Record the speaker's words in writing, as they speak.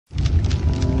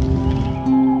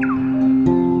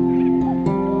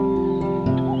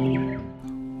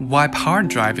Wipe hard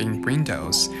drive in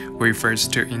Windows refers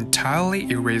to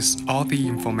entirely erase all the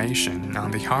information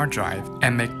on the hard drive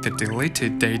and make the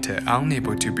deleted data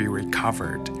unable to be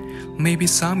recovered. Maybe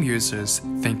some users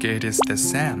think it is the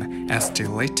same as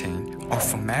deleting or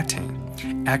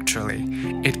formatting. Actually,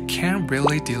 it can't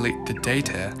really delete the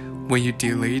data when you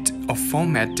delete or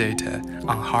format data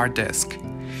on hard disk.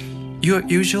 You're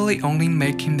usually only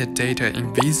making the data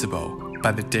invisible,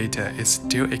 but the data is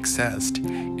still exist,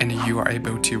 and you are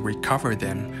able to recover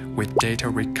them with data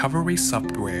recovery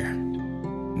software.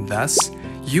 Thus,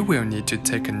 you will need to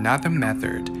take another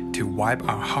method to wipe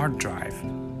our hard drive.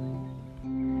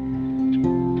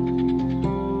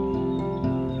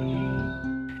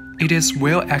 It is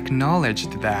well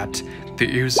acknowledged that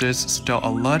the users store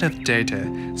a lot of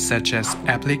data such as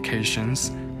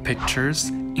applications, pictures,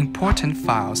 important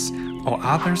files, or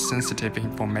other sensitive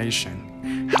information.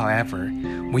 However,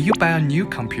 when you buy a new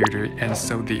computer and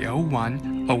sell the old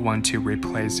one or want to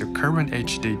replace your current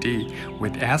HDD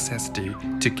with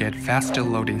SSD to get faster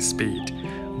loading speed,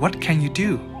 what can you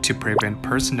do to prevent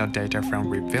personal data from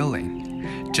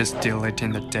revealing? Just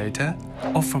deleting the data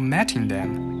or formatting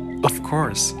them? Of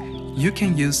course, you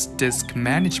can use disk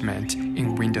management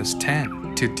in Windows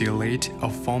 10 to delete or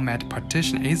format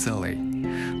partition easily.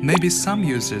 Maybe some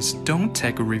users don't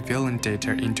take revealing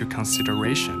data into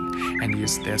consideration and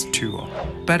use this tool.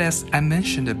 But as I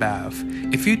mentioned above,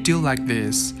 if you do like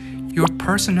this, your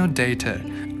personal data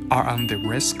are on the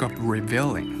risk of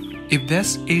revealing. If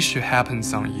this issue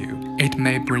happens on you, it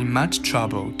may bring much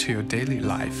trouble to your daily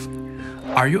life.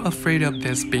 Are you afraid of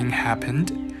this being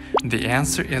happened? The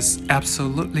answer is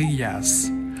absolutely yes.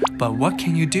 But what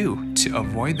can you do to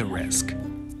avoid the risk?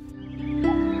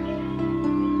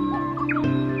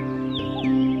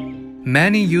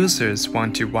 Many users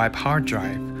want to wipe hard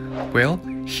drive. Well,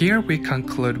 here we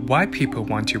conclude why people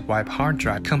want to wipe hard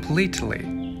drive completely.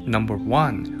 Number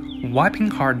 1. Wiping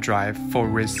hard drive for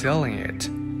reselling it.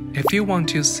 If you want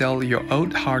to sell your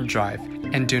old hard drive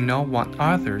and do not want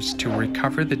others to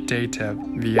recover the data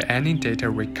via any data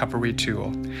recovery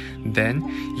tool, then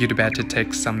you'd better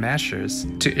take some measures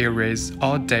to erase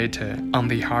all data on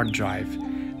the hard drive.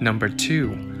 Number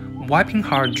 2. Wiping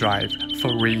hard drive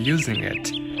for reusing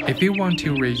it. If you want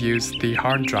to reuse the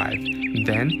hard drive,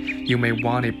 then you may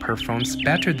want it performs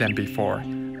better than before.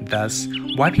 Thus,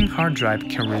 wiping hard drive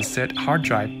can reset hard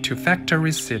drive to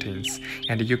factory settings,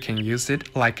 and you can use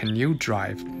it like a new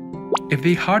drive. If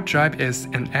the hard drive is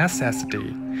an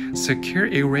SSD, Secure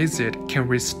Erase It can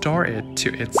restore it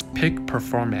to its peak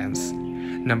performance.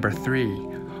 Number 3.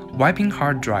 Wiping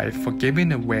hard drive for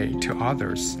giving away to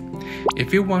others.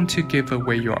 If you want to give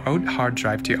away your old hard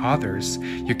drive to others,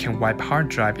 you can wipe hard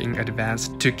drive in advance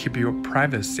to keep your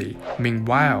privacy.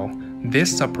 Meanwhile,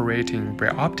 this operating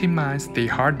will optimize the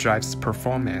hard drive's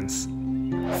performance.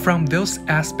 From those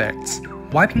aspects,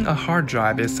 wiping a hard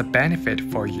drive is a benefit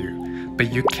for you,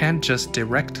 but you can't just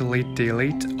directly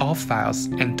delete all files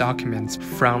and documents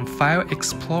from File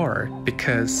Explorer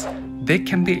because they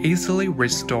can be easily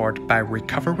restored by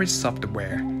recovery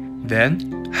software.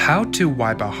 Then, how to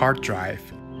wipe a hard drive?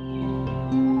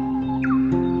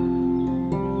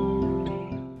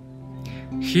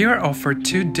 Here are offer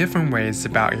 2 different ways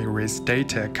about erase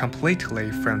data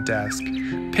completely from disk.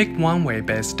 Pick one way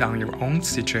based on your own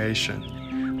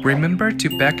situation. Remember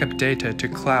to back up data to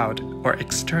cloud or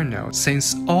external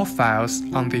since all files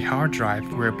on the hard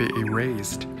drive will be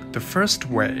erased. The first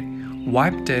way,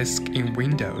 wipe disk in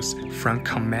Windows from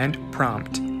command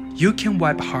prompt. You can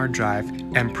wipe hard drive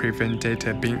and prevent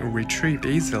data being retrieved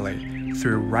easily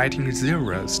through writing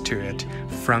zeros to it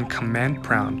from command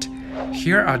prompt.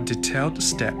 Here are detailed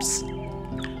steps.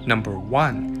 Number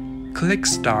 1. Click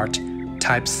Start,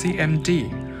 type CMD.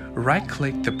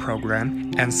 Right-click the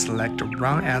program and select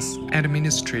Run as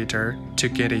Administrator to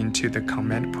get into the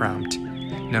command prompt.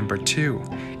 Number 2.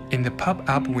 In the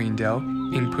pop-up window,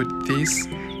 input this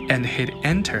and hit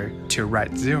Enter to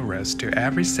write zeros to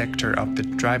every sector of the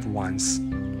drive once.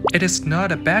 It is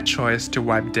not a bad choice to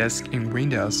wipe disk in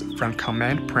Windows from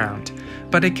command prompt,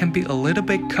 but it can be a little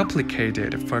bit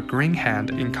complicated for a green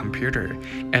hand in computer,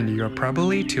 and you're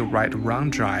probably to write wrong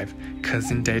drive,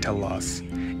 causing data loss.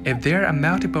 If there are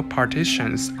multiple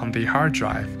partitions on the hard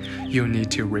drive, you'll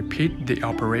need to repeat the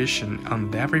operation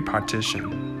on every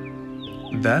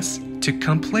partition. Thus, to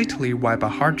completely wipe a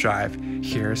hard drive,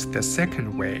 here's the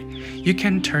second way. You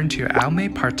can turn to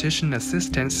Almay Partition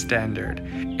Assistant Standard.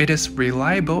 It is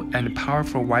reliable and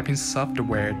powerful wiping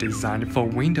software designed for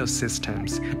Windows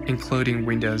systems, including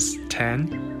Windows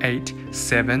 10, 8,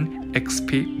 7,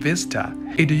 XP Vista.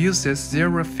 It uses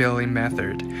zero filling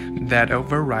method that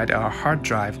override a hard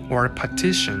drive or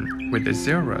partition with the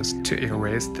zeros to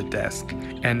erase the disk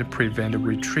and prevent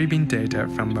retrieving data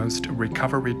from most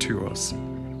recovery tools.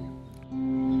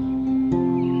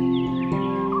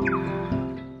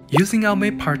 Using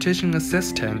Aome Partition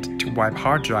Assistant to wipe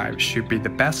hard drive should be the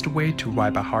best way to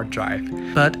wipe a hard drive,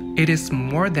 but it is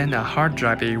more than a hard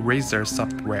drive eraser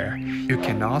software. You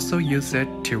can also use it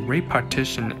to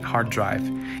repartition hard drive.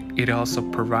 It also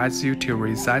provides you to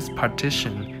resize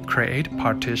partition, create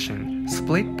partition,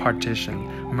 split partition,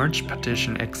 merge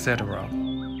partition, etc.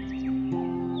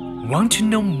 Want to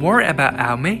know more about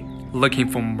Aome? Looking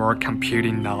for more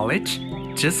computing knowledge?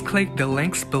 Just click the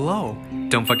links below.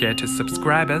 Don't forget to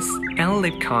subscribe us and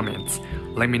leave comments.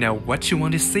 Let me know what you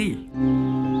want to see.